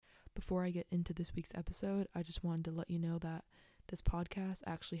Before I get into this week's episode, I just wanted to let you know that this podcast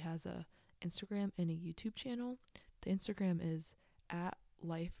actually has a Instagram and a YouTube channel. The Instagram is at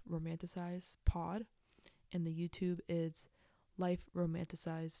Life Romanticized Pod, and the YouTube is Life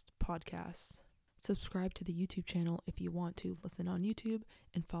Romanticized Podcasts. Subscribe to the YouTube channel if you want to listen on YouTube,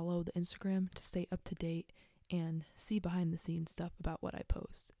 and follow the Instagram to stay up to date and see behind the scenes stuff about what I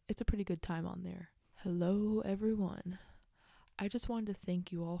post. It's a pretty good time on there. Hello everyone. I just wanted to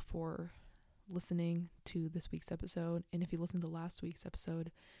thank you all for listening to this week's episode, and if you listened to last week's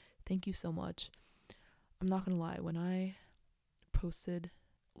episode, thank you so much. I'm not gonna lie, when I posted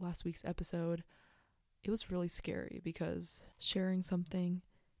last week's episode, it was really scary because sharing something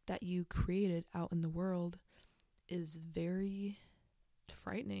that you created out in the world is very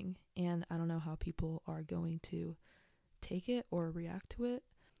frightening, and I don't know how people are going to take it or react to it.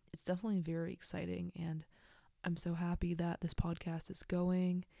 It's definitely very exciting, and I'm so happy that this podcast is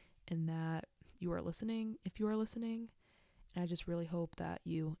going and that you are listening, if you are listening. And I just really hope that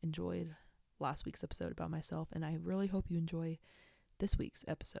you enjoyed last week's episode about myself, and I really hope you enjoy this week's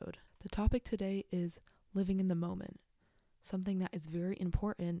episode. The topic today is living in the moment, something that is very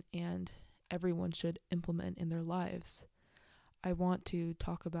important and everyone should implement in their lives. I want to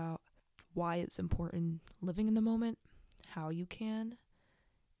talk about why it's important living in the moment, how you can,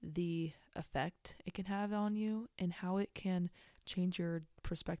 the effect it can have on you, and how it can change your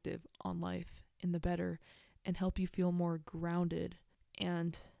perspective on life in the better and help you feel more grounded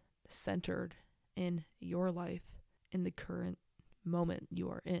and centered in your life in the current moment you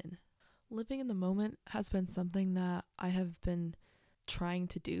are in. Living in the moment has been something that I have been trying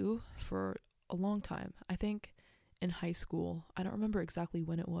to do for a long time. I think in high school, I don't remember exactly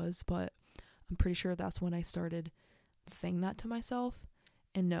when it was, but I'm pretty sure that's when I started saying that to myself.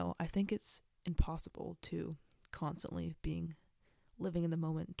 And no, I think it's impossible to constantly living in the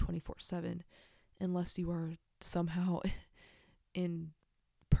moment 24/7 unless you are somehow in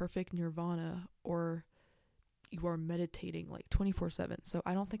perfect nirvana or you are meditating like 24/7. So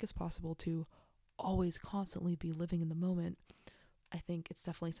I don't think it's possible to always constantly be living in the moment. I think it's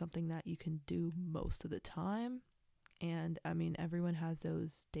definitely something that you can do most of the time. And I mean, everyone has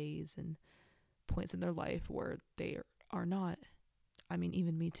those days and points in their life where they are not. I mean,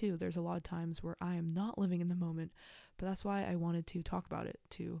 even me too. There's a lot of times where I am not living in the moment, but that's why I wanted to talk about it,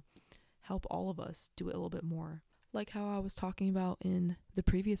 to help all of us do it a little bit more. Like how I was talking about in the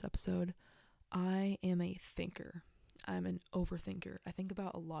previous episode, I am a thinker. I'm an overthinker. I think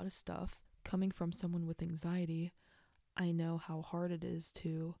about a lot of stuff. Coming from someone with anxiety, I know how hard it is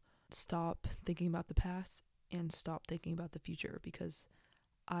to stop thinking about the past and stop thinking about the future, because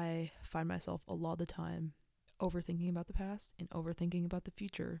I find myself a lot of the time overthinking about the past and overthinking about the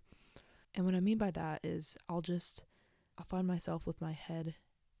future. And what I mean by that is I'll find myself with my head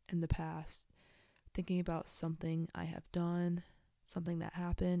in the past, thinking about something I have done, something that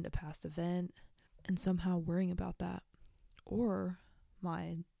happened, a past event, and somehow worrying about that. Or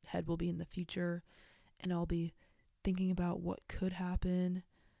my head will be in the future and I'll be thinking about what could happen,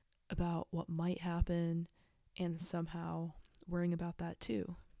 about what might happen, and somehow worrying about that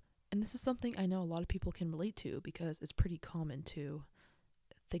too. And this is something I know a lot of people can relate to, because it's pretty common to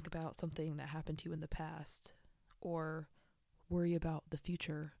think about something that happened to you in the past or worry about the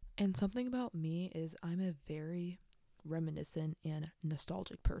future. And something about me is I'm a very reminiscent and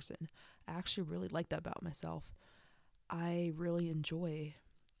nostalgic person. I actually really like that about myself. I really enjoy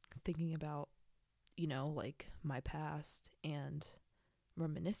thinking about, like my past and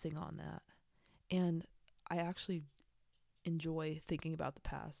reminiscing on that. And I actually enjoy thinking about the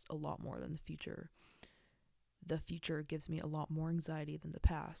past a lot more than the future. The future gives me a lot more anxiety than the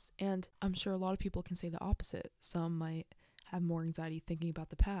past. And I'm sure a lot of people can say the opposite. Some might have more anxiety thinking about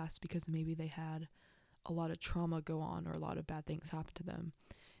the past because maybe they had a lot of trauma go on or a lot of bad things happen to them.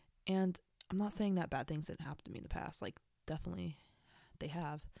 And I'm not saying that bad things didn't happen to me in the past. Like, definitely they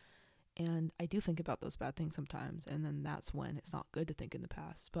have. And I do think about those bad things sometimes, and then that's when it's not good to think in the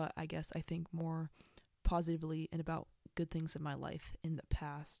past. But I guess I think more positively and about good things in my life in the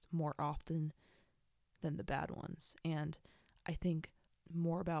past more often than the bad ones. And I think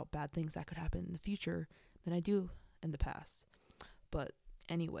more about bad things that could happen in the future than I do in the past. But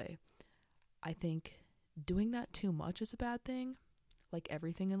anyway, I think doing that too much is a bad thing. Like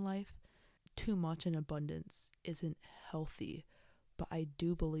everything in life, too much in abundance isn't healthy. But I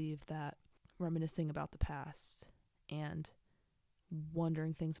do believe that reminiscing about the past and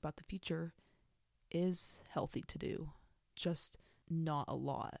wondering things about the future is healthy to do. Just not a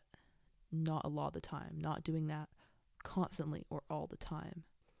lot of the time, not doing that constantly or all the time.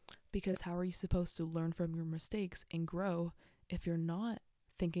 Because how are you supposed to learn from your mistakes and grow if you're not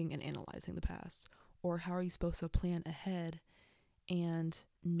thinking and analyzing the past? Or how are you supposed to plan ahead and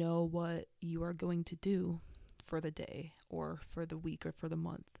know what you are going to do for the day or for the week or for the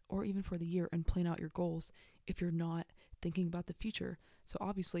month or even for the year and plan out your goals if you're not thinking about the future? So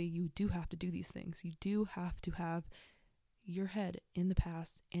obviously you do have to do these things. You do have to have your head in the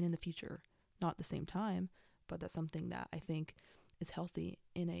past and in the future, not at the same time, but that's something that I think is healthy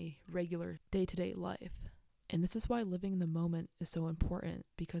in a regular day-to-day life. And this is why living in the moment is so important,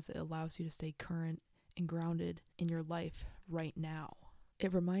 because it allows you to stay current and grounded in your life right now.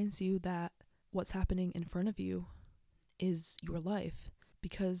 It reminds you that what's happening in front of you is your life,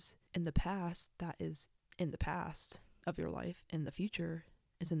 because in the past, that is in the past of your life, and the future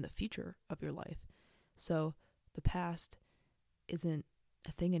is in the future of your life. So the past isn't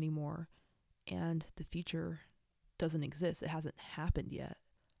a thing anymore, and the future doesn't exist. It hasn't happened yet.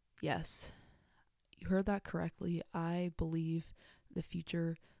 Yes, you heard that correctly. I believe the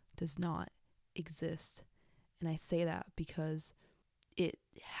future does not exist. And I say that because it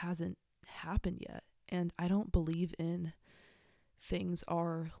hasn't happened yet. And I don't believe in things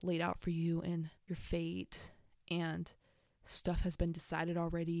are laid out for you and your fate and stuff has been decided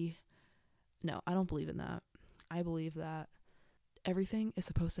already. No, I don't believe in that. I believe that everything is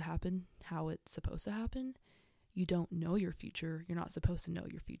supposed to happen how it's supposed to happen. You don't know your future. You're not supposed to know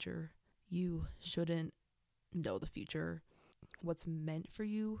your future. You shouldn't know the future. What's meant for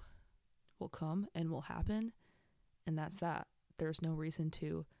you will come and will happen. And that's that. There's no reason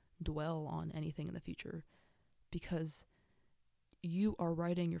to dwell on anything in the future, because you are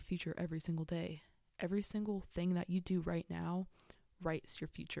writing your future every single day. Every single thing that you do right now writes your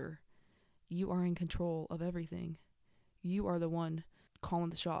future. You are in control of everything. You are the one calling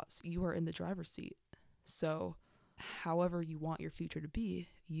the shots. You are in the driver's seat. So however you want your future to be,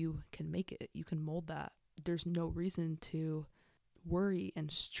 you can make it. You can mold that. There's no reason to worry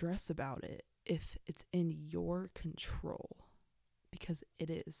and stress about it if it's in your control, because it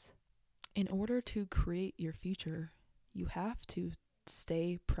is. In order to create your future, you have to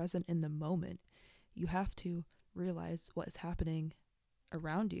stay present in the moment. You have to realize what is happening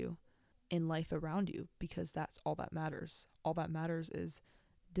around you, in life around you, because that's all that matters. All that matters is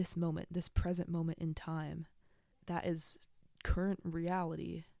this moment, this present moment in time. That is current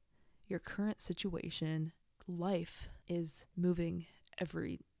reality, your current situation. Life is moving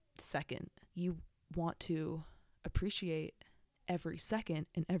every second. You want to appreciate every second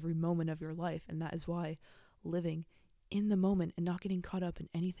and every moment of your life, and that is why living in the moment and not getting caught up in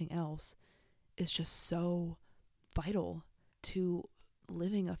anything else is just so vital to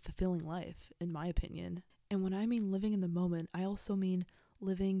living a fulfilling life, in my opinion. And when I mean living in the moment, I also mean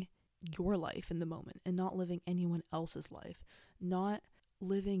living your life in the moment and not living anyone else's life, not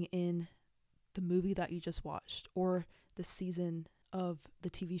living in the movie that you just watched or the season of the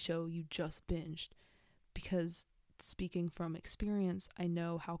TV show you just binged. Because speaking from experience, I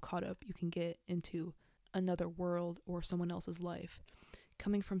know how caught up you can get into another world or someone else's life.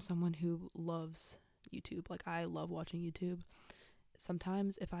 Coming from someone who loves YouTube, like I love watching YouTube,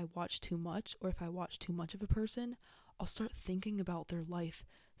 sometimes if I watch too much or if I watch too much of a person, I'll start thinking about their life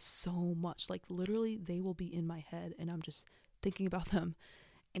so much. Like literally they will be in my head and I'm just thinking about them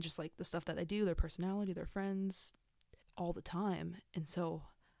and just like the stuff that they do, their personality, their friends, all the time. And so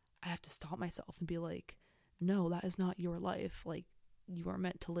I have to stop myself and be like, no, that is not your life. Like you are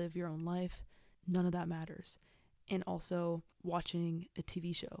meant to live your own life. None of that matters. And also watching a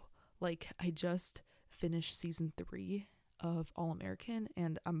TV show. Like I just finished season 3 of All American,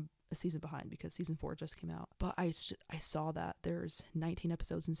 and I'm a season behind because season 4 just came out. But I saw that there's 19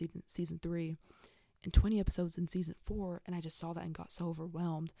 episodes in season 3 and 20 episodes in season 4, and I just saw that and got so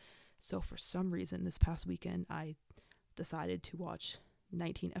overwhelmed. So for some reason this past weekend I decided to watch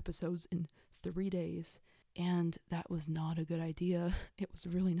 19 episodes in 3 days, and that was not a good idea. It was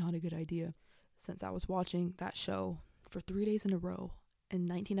really not a good idea, since I was watching that show for 3 days in a row and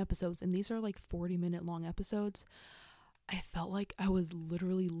 19 episodes, and these are like 40-minute long episodes. I felt like I was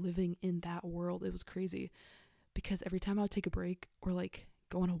literally living in that world. It was crazy, because every time I would take a break or like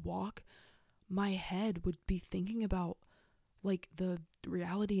go on a walk, my head would be thinking about like the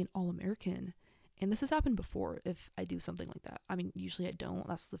reality in All American. And this has happened before if I do something like that. I mean, usually I don't.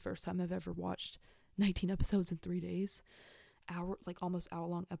 That's the first time I've ever watched 19 episodes in 3 days, almost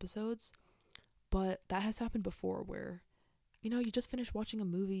hour-long episodes. But that has happened before where, you just finish watching a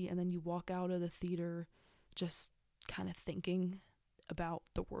movie and then you walk out of the theater just kind of thinking about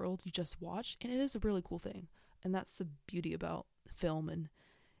the world you just watched. And it is a really cool thing. And that's the beauty about film and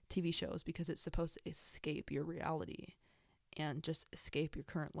TV shows, because it's supposed to escape your reality and just escape your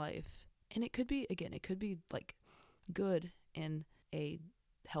current life. And it could be like good in a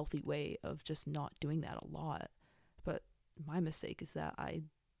healthy way of just not doing that a lot. But my mistake is that I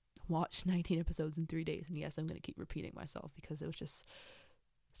watched 19 episodes in 3 days. And yes, I'm going to keep repeating myself because it was just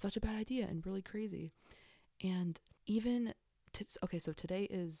such a bad idea and really crazy. And even, so today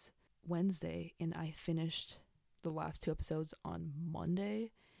is Wednesday and I finished the last 2 episodes on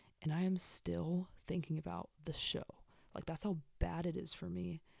Monday and I am still thinking about the show. Like, that's how bad it is for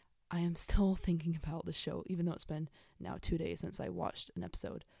me. I am still thinking about the show, even though it's been now 2 days since I watched an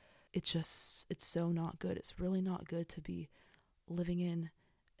episode. It's so not good. It's really not good to be living in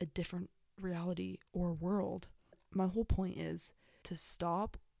a different reality or world. My whole point is to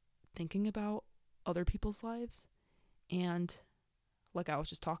stop thinking about other people's lives, and like I was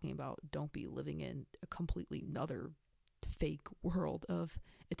just talking about, don't be living in a completely another fake world of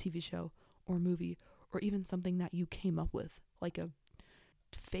a TV show or movie, or even something that you came up with, like a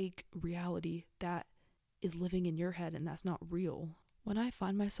fake reality that is living in your head and that's not real. When I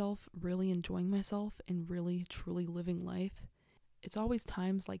find myself really enjoying myself and really truly living life, it's always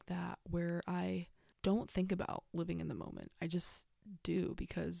times like that where I don't think about living in the moment. I just do,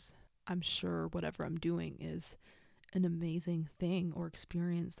 because I'm sure whatever I'm doing is an amazing thing or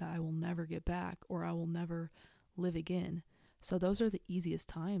experience that I will never get back or I will never live again. So those are the easiest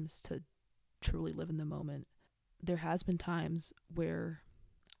times to truly live in the moment. There has been times where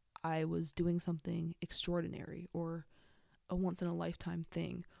I was doing something extraordinary or a once in a lifetime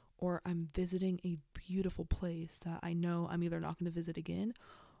thing, or I'm visiting a beautiful place that I know I'm either not going to visit again,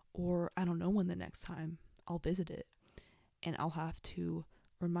 or I don't know when the next time I'll visit it. And I'll have to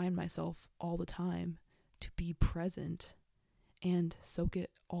remind myself all the time to be present and soak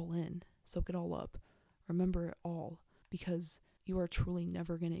it all in, soak it all up, remember it all, because you are truly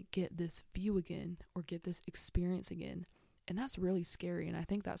never going to get this view again or get this experience again. And that's really scary. And I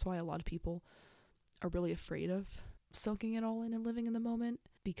think that's why a lot of people are really afraid of soaking it all in and living in the moment,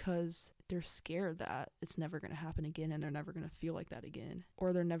 because they're scared that it's never going to happen again and they're never going to feel like that again,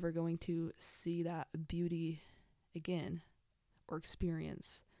 or they're never going to see that beauty again or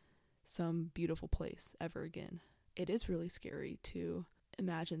experience some beautiful place ever again. It is really scary to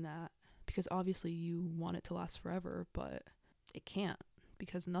imagine that, because obviously you want it to last forever, but it can't,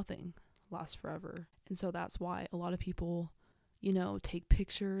 because nothing lasts forever. And so that's why a lot of people, take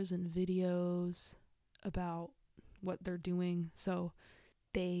pictures and videos about what they're doing so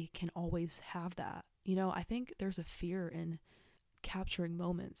they can always have that. I think there's a fear in capturing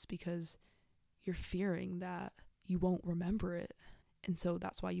moments because you're fearing that you won't remember it. And so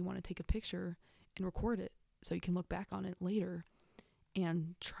that's why you want to take a picture and record it so you can look back on it later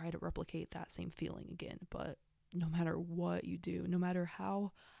and try to replicate that same feeling again. But no matter what you do, no matter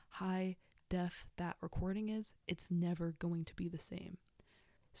how high def that recording is, it's never going to be the same.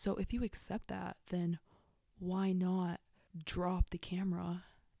 So if you accept that, then why not drop the camera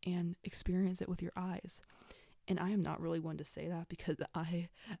and experience it with your eyes? And I am not really one to say that because I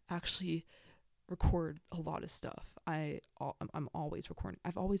actually record a lot of stuff. I'm always recording.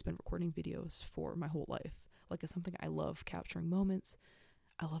 I've always been recording videos for my whole life. Like, it's something I love, capturing moments.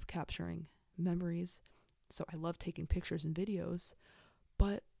 I love capturing memories. So I love taking pictures and videos,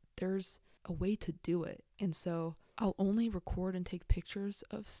 but there's a way to do it. And so I'll only record and take pictures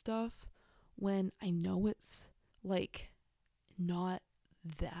of stuff when I know it's like not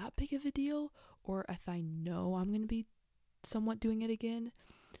that big of a deal, or if I know I'm going to be somewhat doing it again,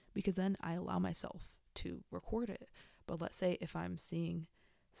 because then I allow myself to record it. But let's say if I'm seeing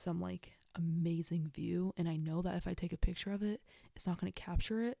some like amazing view and I know that if I take a picture of it, it's not going to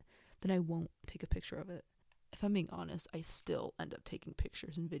capture it, then I won't take a picture of it. If I'm being honest, I still end up taking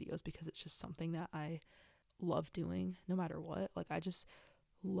pictures and videos because it's just something that I love doing no matter what. Like, I just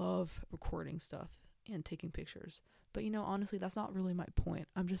love recording stuff and taking pictures. But honestly, that's not really my point.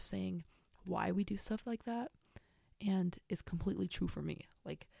 I'm just saying why we do stuff like that, and it's completely true for me.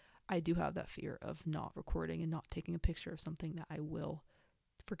 Like, I do have that fear of not recording and not taking a picture of something that I will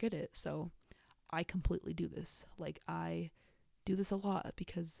forget it. So I completely do this. Like, I do this a lot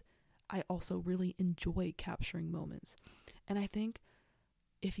because I also really enjoy capturing moments. And I think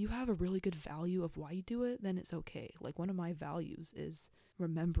if you have a really good value of why you do it, then it's okay. Like, one of my values is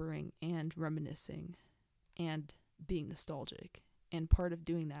remembering and reminiscing and being nostalgic. And part of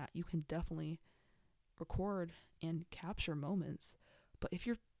doing that, you can definitely record and capture moments. But if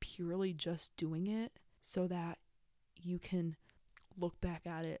you're purely just doing it so that you can look back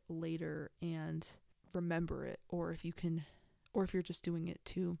at it later and remember it, or if you're just doing it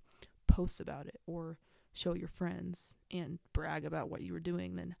to post about it or show your friends and brag about what you were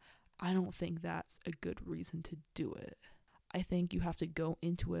doing, then I don't think that's a good reason to do it. I think you have to go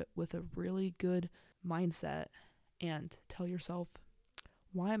into it with a really good mindset and tell yourself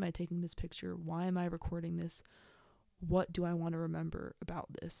Why am I taking this picture? Why am I recording this? What do I want to remember about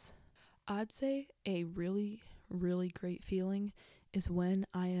this? I'd say a really, really great feeling is when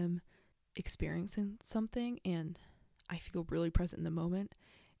I am experiencing something and I feel really present in the moment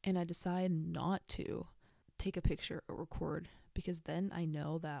and I decide not to take a picture or record, because then I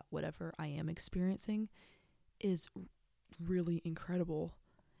know that whatever I am experiencing is really incredible,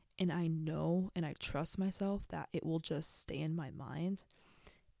 and I know and I trust myself that it will just stay in my mind.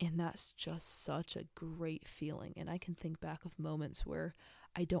 And that's just such a great feeling. And I can think back of moments where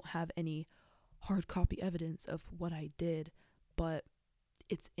I don't have any hard copy evidence of what I did, but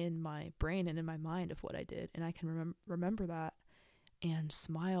it's in my brain and in my mind of what I did. And I can remember that and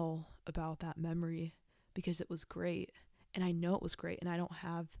smile about that memory because it was great. And I know it was great. And I don't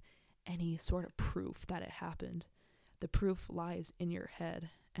have any sort of proof that it happened. The proof lies in your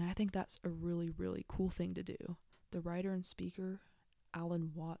head. And I think that's a really, really cool thing to do. The writer and speaker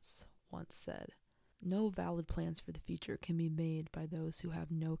Alan Watts once said, "No valid plans for the future can be made by those who have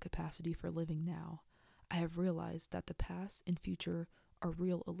no capacity for living now. I have realized that the past and future are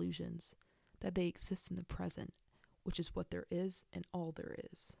real illusions, that they exist in the present, which is what there is and all there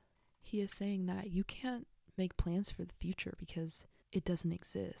is." He is saying that you can't make plans for the future because it doesn't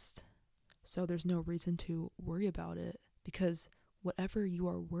exist. So there's no reason to worry about it, because whatever you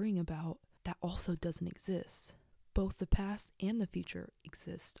are worrying about, that also doesn't exist. Both the past and the future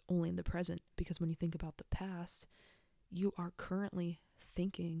exist only in the present, because when you think about the past, you are currently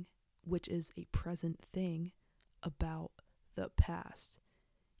thinking, which is a present thing, about the past.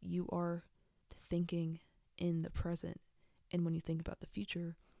 You are thinking in the present. And when you think about the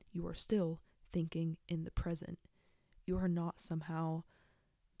future, you are still thinking in the present. You are not somehow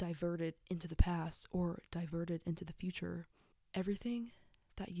diverted into the past or diverted into the future. Everything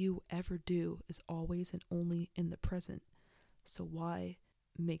that you ever do is always and only in the present. So why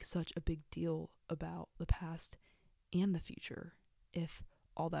make such a big deal about the past and the future if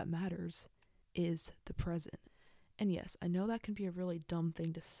all that matters is the present? And yes, I know that can be a really dumb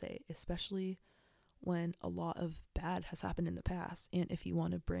thing to say, especially when a lot of bad has happened in the past. And if you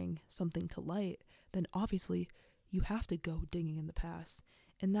want to bring something to light, then obviously you have to go digging in the past.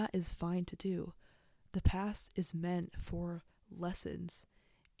 And that is fine to do. The past is meant for lessons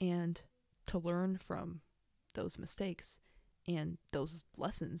and to learn from those mistakes and those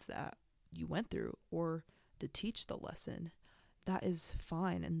lessons that you went through, or to teach the lesson. That is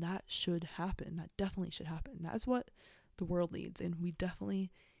fine, and that should happen. That definitely should happen. That is what the world needs, and we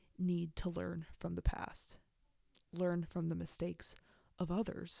definitely need to learn from the past, learn from the mistakes of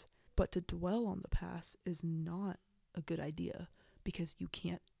others. But to dwell on the past is not a good idea, because you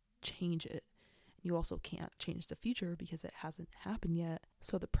can't change it. You also can't change the future because it hasn't happened yet.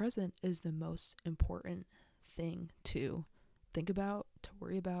 So the present is the most important thing to think about, to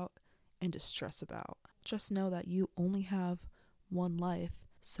worry about, and to stress about. Just know that you only have one life,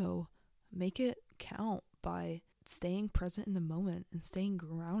 so make it count by staying present in the moment and staying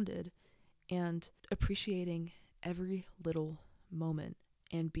grounded and appreciating every little moment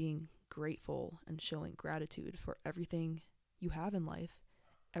and being grateful and showing gratitude for everything you have in life,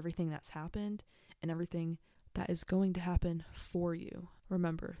 everything that's happened, and everything that is going to happen for you.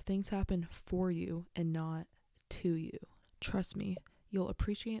 Remember, things happen for you and not to you. Trust me, you'll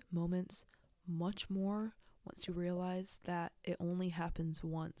appreciate moments much more once you realize that it only happens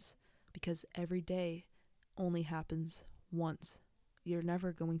once, because every day only happens once. You're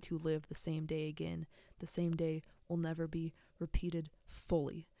never going to live the same day again. The same day will never be repeated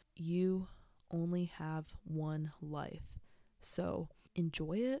fully. You only have one life. So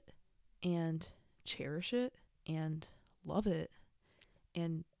enjoy it and cherish it and love it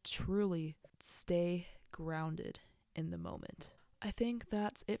and truly stay grounded in the moment. I think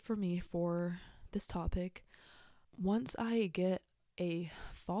that's it for me for this topic. Once I get a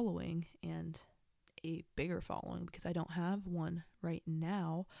following, and a bigger following, because I don't have one right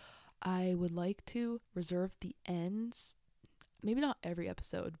now, I would like to reserve the ends, maybe not every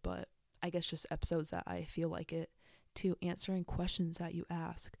episode, but I guess just episodes that I feel like it, to answering questions that you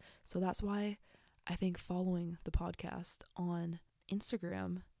ask. So that's why I think following the podcast on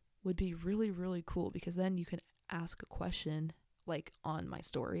Instagram would be really, really cool, because then you can ask a question like on my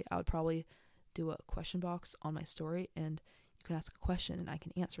story. I would probably do a question box on my story and you can ask a question and I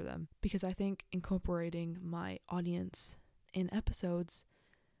can answer them, because I think incorporating my audience in episodes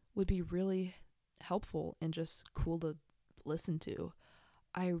would be really helpful and just cool to listen to.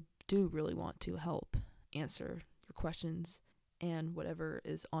 I do really want to help answer your questions and whatever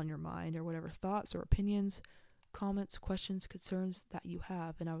is on your mind, or whatever thoughts or opinions, comments, questions, concerns that you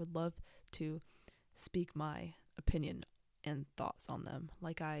have. And I would love to speak my opinion and thoughts on them,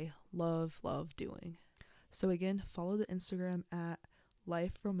 like I love doing. So again, follow the Instagram at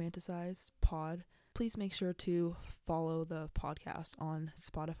Life Romanticize Pod. Please make sure to follow the podcast on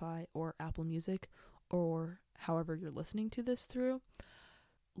Spotify or Apple Music, or however you're listening to this through.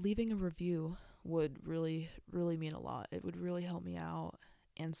 Leaving a review would really mean a lot. It would really help me out.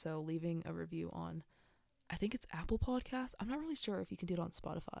 And so leaving a review on, I think it's Apple Podcasts. I'm not really sure if you can do it on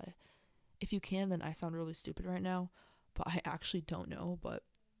Spotify. If you can, then I sound really stupid right now, but I actually don't know. But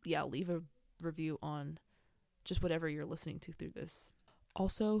yeah, leave a review on just whatever you're listening to through this.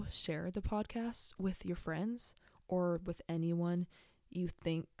 Also, share the podcast with your friends or with anyone you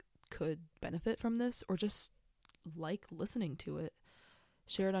think could benefit from this, or just like listening to it.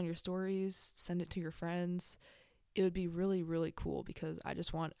 Share it on your stories, send it to your friends. It would be really cool, because I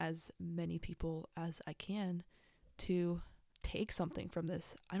just want as many people as I can to take something from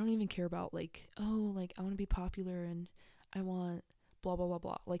this. I don't even care about I want to be popular and I want blah blah blah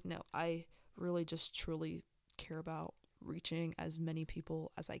blah. No, I really just truly care about reaching as many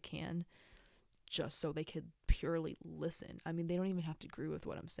people as I can, just so they could purely listen. I mean, they don't even have to agree with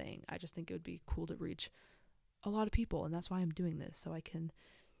what I'm saying. I just think it would be cool to reach a lot of people, and that's why I'm doing this, so I can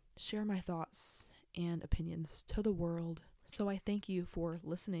share my thoughts and opinions to the world. So I thank you for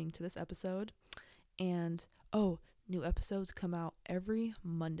listening to this episode. And new episodes come out every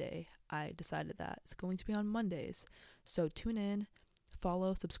Monday. I decided that it's going to be on Mondays, so tune in,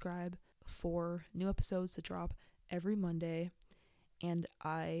 follow, subscribe for new episodes to drop every Monday. And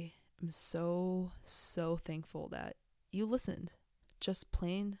I am so thankful that you listened. Just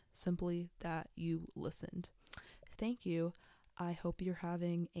plain simply that you listened. Thank you. I hope you're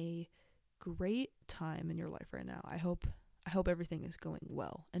having a great time in your life right now. I hope everything is going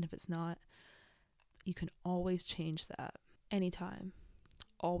well. And if it's not, you can always change that anytime.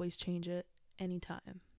 Always change it anytime.